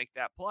world can make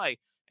that play,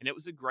 and it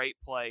was a great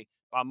play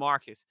by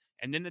Marcus.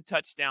 And then the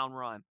touchdown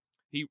run.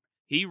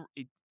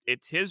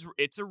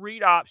 It's a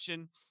read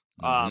option.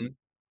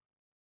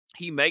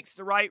 He makes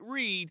the right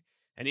read,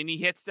 and then he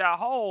hits that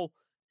hole,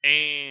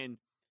 and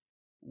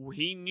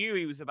he knew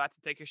he was about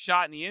to take a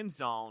shot in the end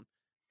zone,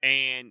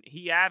 and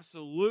he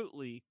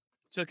absolutely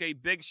took a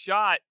big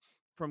shot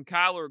from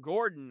Kyler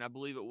Gordon, I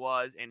believe it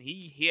was, and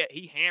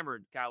he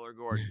hammered Kyler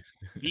Gordon.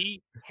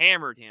 He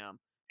hammered him,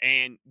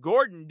 and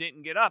Gordon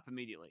didn't get up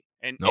immediately,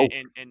 and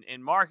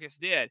Marcus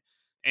did,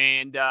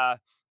 and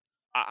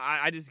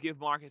I just give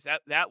Marcus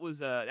that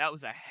was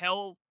a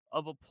hell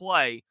of a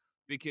play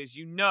because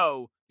you're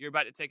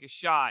about to take a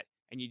shot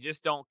and you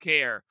just don't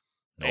care.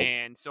 Nope.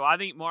 And so I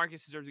think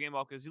Marcus deserves a game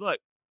ball because, look,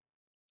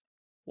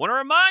 want to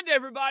remind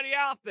everybody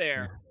out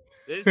there,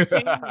 this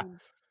team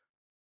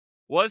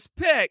was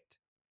picked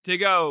to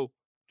go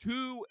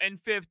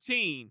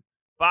 2-15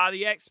 by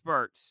the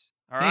experts.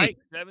 All right,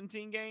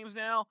 17 games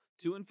now,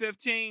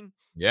 2-15.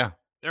 Yeah,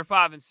 they're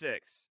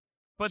 5-6.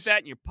 Put that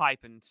in your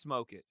pipe and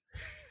smoke it.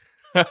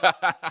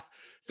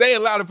 Say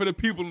it louder for the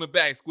people in the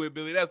back, Squid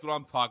Billy. That's what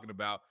I'm talking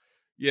about.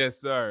 Yes,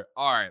 sir.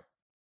 All right.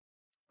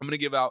 I'm going to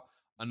give out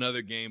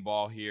another game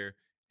ball here.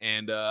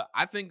 And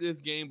I think this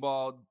game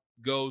ball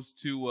goes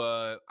to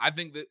I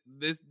think that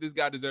this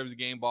guy deserves a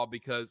game ball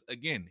because,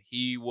 again,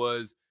 I'm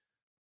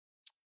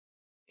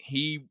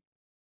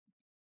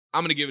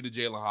going to give it to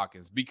Jalen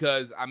Hawkins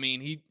because, I mean,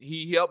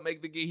 he helped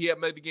make the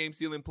game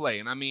sealing play.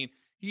 And, I mean,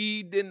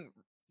 his name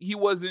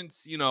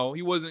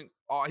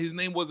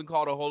wasn't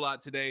called a whole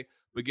lot today.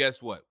 But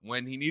guess what?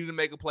 When he needed to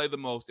make a play the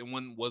most, and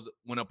when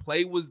a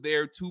play was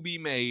there to be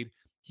made,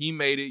 he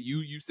made it.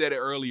 You said it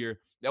earlier.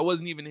 That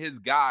wasn't even his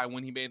guy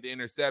when he made the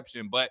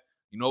interception. But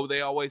you know what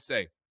they always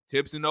say?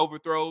 Tips and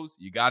overthrows,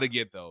 you got to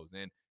get those.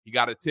 And he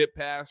got a tip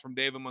pass from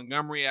David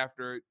Montgomery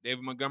after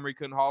David Montgomery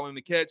couldn't haul in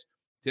the catch,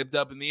 tipped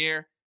up in the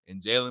air, and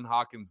Jalen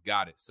Hawkins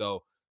got it.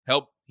 So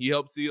he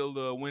helped seal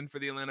the win for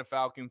the Atlanta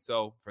Falcons.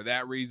 So for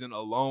that reason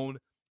alone,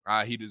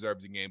 he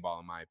deserves a game ball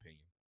in my opinion.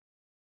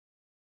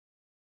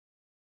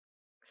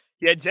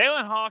 Yeah,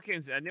 Jalen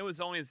Hawkins, and it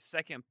was only his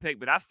second pick,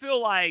 but I feel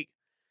like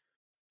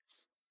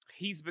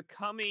he's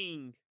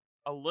becoming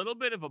a little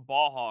bit of a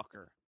ball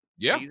hawker.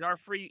 Yeah. He's our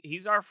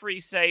free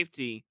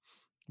safety,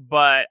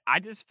 but I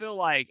just feel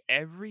like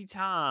every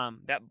time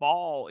that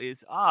ball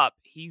is up,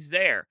 he's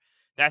there.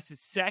 That's his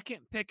second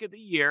pick of the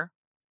year.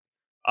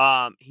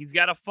 He's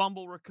got a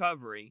fumble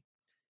recovery.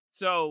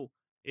 So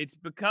it's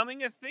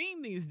becoming a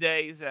theme these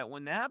days that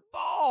when that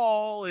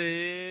ball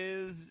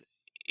is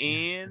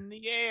in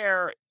the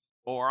air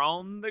or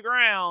on the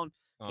ground,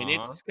 and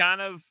it's kind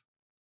of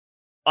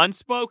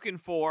unspoken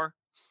for,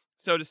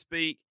 so to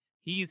speak,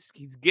 he's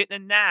getting a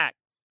knack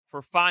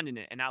for finding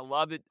it, and I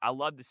love it. I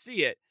love to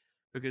see it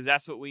because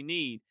that's what we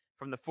need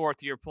from the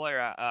third-year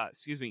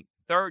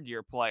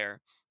player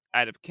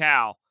out of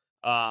Cal.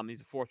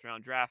 He's a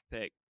fourth-round draft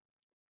pick.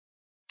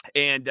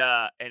 And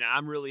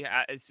I'm really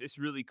it's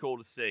really cool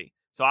to see.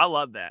 So I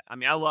love that. I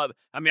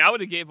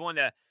would have gave one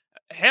to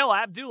hell.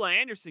 Abdullah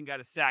Anderson got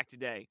a sack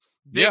today.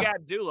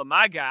 Abdullah,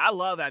 my guy. I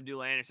love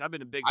Abdullah Anderson. I've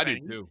been a big fan. I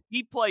do too.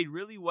 He played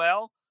really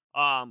well.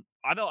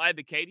 I thought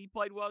Ibukady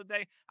played well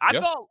today. I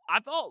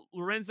thought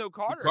Lorenzo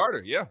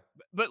Carter. Yeah.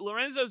 But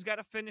Lorenzo's got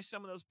to finish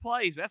some of those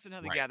plays. That's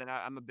another guy that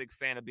I'm a big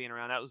fan of being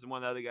around. That was one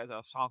of the other guys I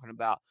was talking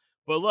about.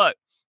 But look,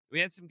 we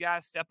had some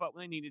guys step up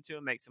when they needed to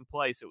and make some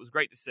plays. So it was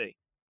great to see.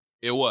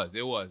 It was.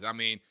 I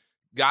mean,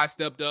 guys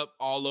stepped up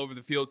all over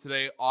the field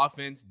today.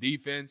 Offense,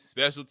 defense,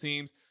 special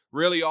teams,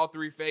 really all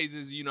three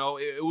phases. You know,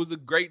 it was a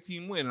great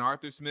team win. And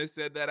Arthur Smith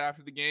said that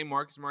after the game.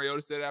 Marcus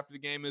Mariota said after the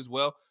game as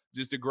well.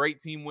 Just a great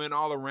team win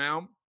all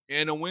around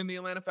and a win the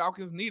Atlanta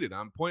Falcons needed.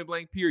 Point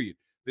blank, period.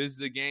 This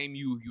is a game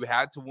you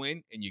had to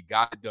win and you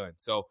got it done.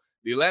 So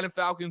the Atlanta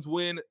Falcons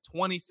win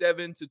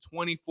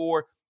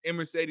 27-24 in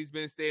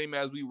Mercedes-Benz Stadium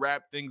as we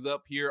wrap things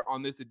up here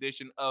on this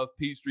edition of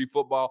Peachtree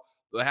Football.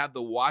 They'll have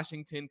the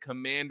Washington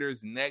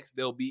Commanders next.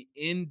 They'll be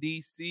in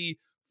D.C.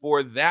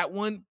 for that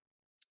one.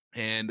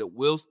 And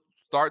we'll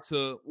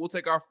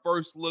take our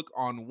first look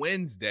on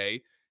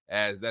Wednesday,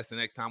 as that's the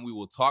next time we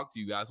will talk to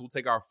you guys. We'll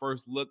take our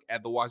first look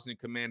at the Washington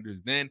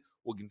Commanders then.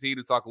 We'll continue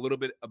to talk a little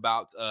bit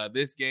about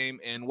this game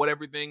and what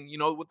everything,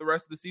 what the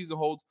rest of the season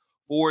holds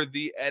for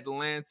the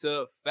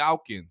Atlanta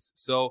Falcons.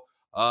 So,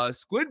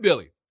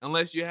 Squidbilly,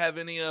 unless you have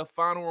any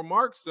final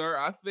remarks, sir,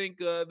 I think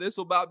this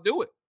will about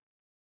do it.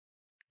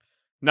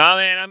 No,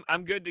 man,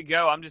 I'm good to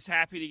go. I'm just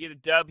happy to get a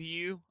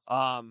W.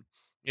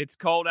 It's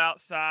cold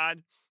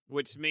outside,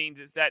 which means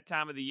it's that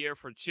time of the year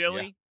for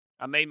chili. Yeah.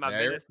 I made my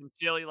venison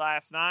chili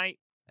last night.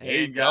 There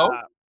you go.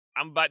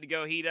 I'm about to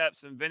go heat up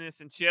some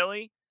venison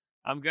chili.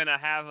 I'm going to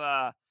have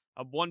a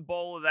one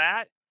bowl of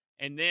that.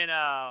 And then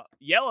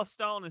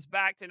Yellowstone is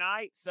back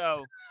tonight,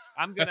 so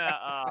I'm going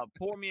to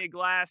pour me a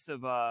glass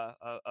of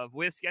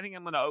whiskey. I think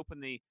I'm going to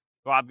open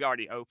I've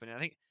already opened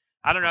it.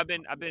 I don't know.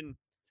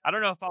 I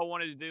don't know if I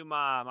wanted to do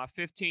my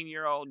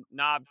 15-year-old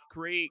Knob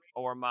Creek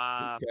or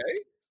my,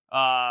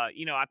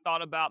 I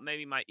thought about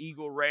maybe my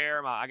Eagle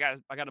Rare. I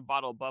got a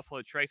bottle of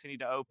Buffalo Trace I need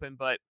to open,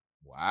 but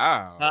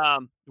wow.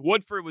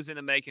 Woodford was in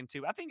the making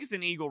too. I think it's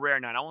an Eagle Rare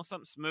night. I want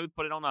something smooth.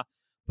 Put it on a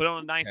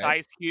nice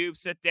ice cube.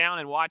 Sit down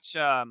and watch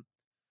my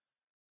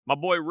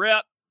boy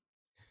Rip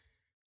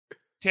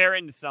tear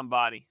into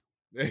somebody.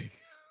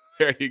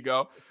 There you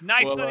go.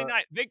 Nice Sunday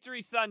night.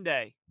 Victory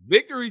Sunday.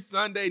 Victory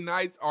Sunday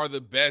nights are the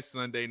best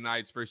Sunday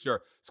nights for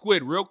sure.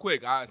 Squid, real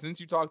quick,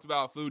 since you talked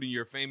about food and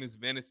your famous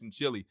venison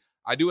chili,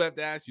 I do have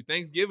to ask you,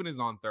 Thanksgiving is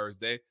on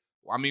Thursday.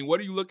 I mean, what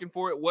are you looking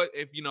for? What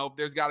if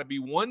there's got to be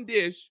one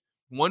dish,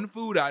 one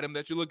food item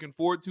that you're looking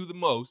forward to the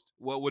most,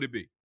 what would it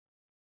be?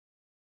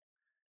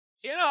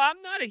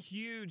 I'm not a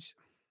huge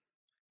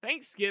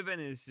Thanksgiving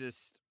is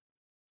just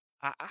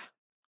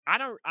I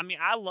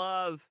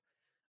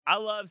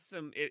love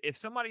some, if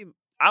somebody,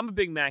 I'm a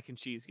big mac and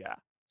cheese guy.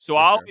 So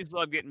I always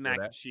love getting mac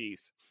and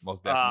cheese.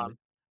 Most definitely.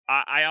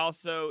 I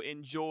also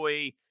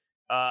enjoy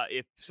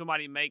if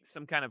somebody makes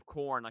some kind of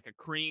corn, like a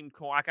cream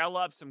corn. Like I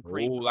love some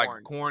cream corn. Like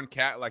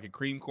a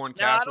cream corn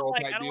casserole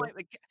type deal? I don't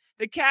like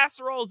the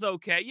casserole's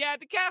okay. Yeah,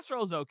 the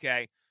casserole's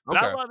okay. But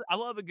I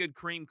love a good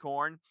cream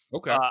corn.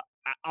 Okay.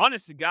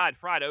 Honest to God,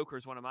 fried okra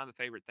is one of my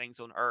favorite things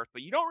on earth.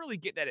 But you don't really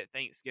get that at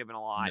Thanksgiving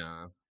a lot.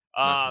 No.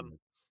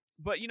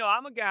 But,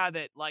 I'm a guy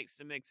that likes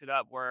to mix it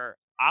up where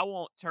I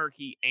want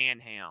turkey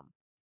and ham.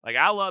 Like,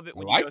 I love it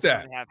when you go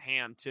somewhere and have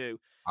ham, too.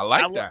 I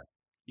like that.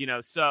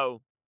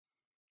 So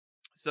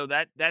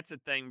that's a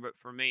thing. But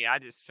for me, I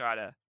just try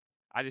to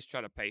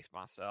pace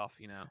myself,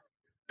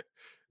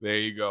 There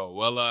you go.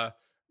 Well,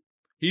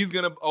 he's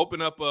going to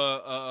open up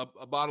a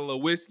bottle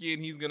of whiskey,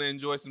 and he's going to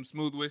enjoy some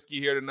smooth whiskey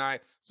here tonight.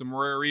 Some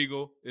Rare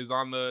Eagle is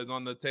on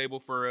the table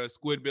for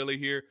Squidbilly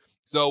here.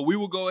 So we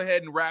will go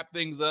ahead and wrap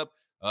things up.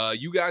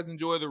 You guys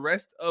enjoy the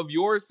rest of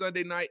your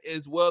Sunday night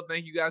as well.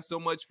 Thank you guys so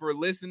much for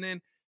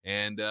listening.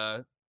 And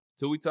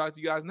till we talk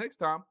to you guys next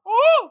time.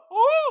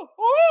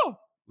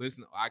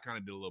 Listen, I kind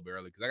of did a little bit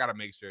early because I got to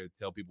make sure to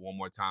tell people one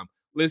more time.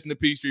 Listen to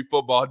Peachtree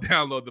Football,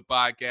 download the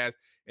podcast,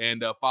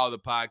 and follow the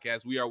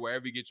podcast. We are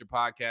wherever you get your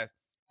podcast.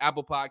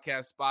 Apple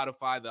Podcasts,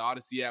 Spotify, the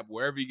Odyssey app,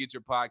 wherever you get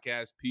your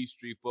podcast,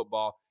 Peachtree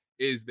Football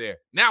is there.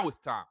 Now it's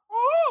time.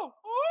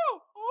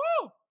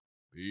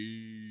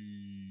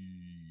 Peace.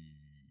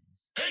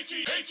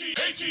 ATL.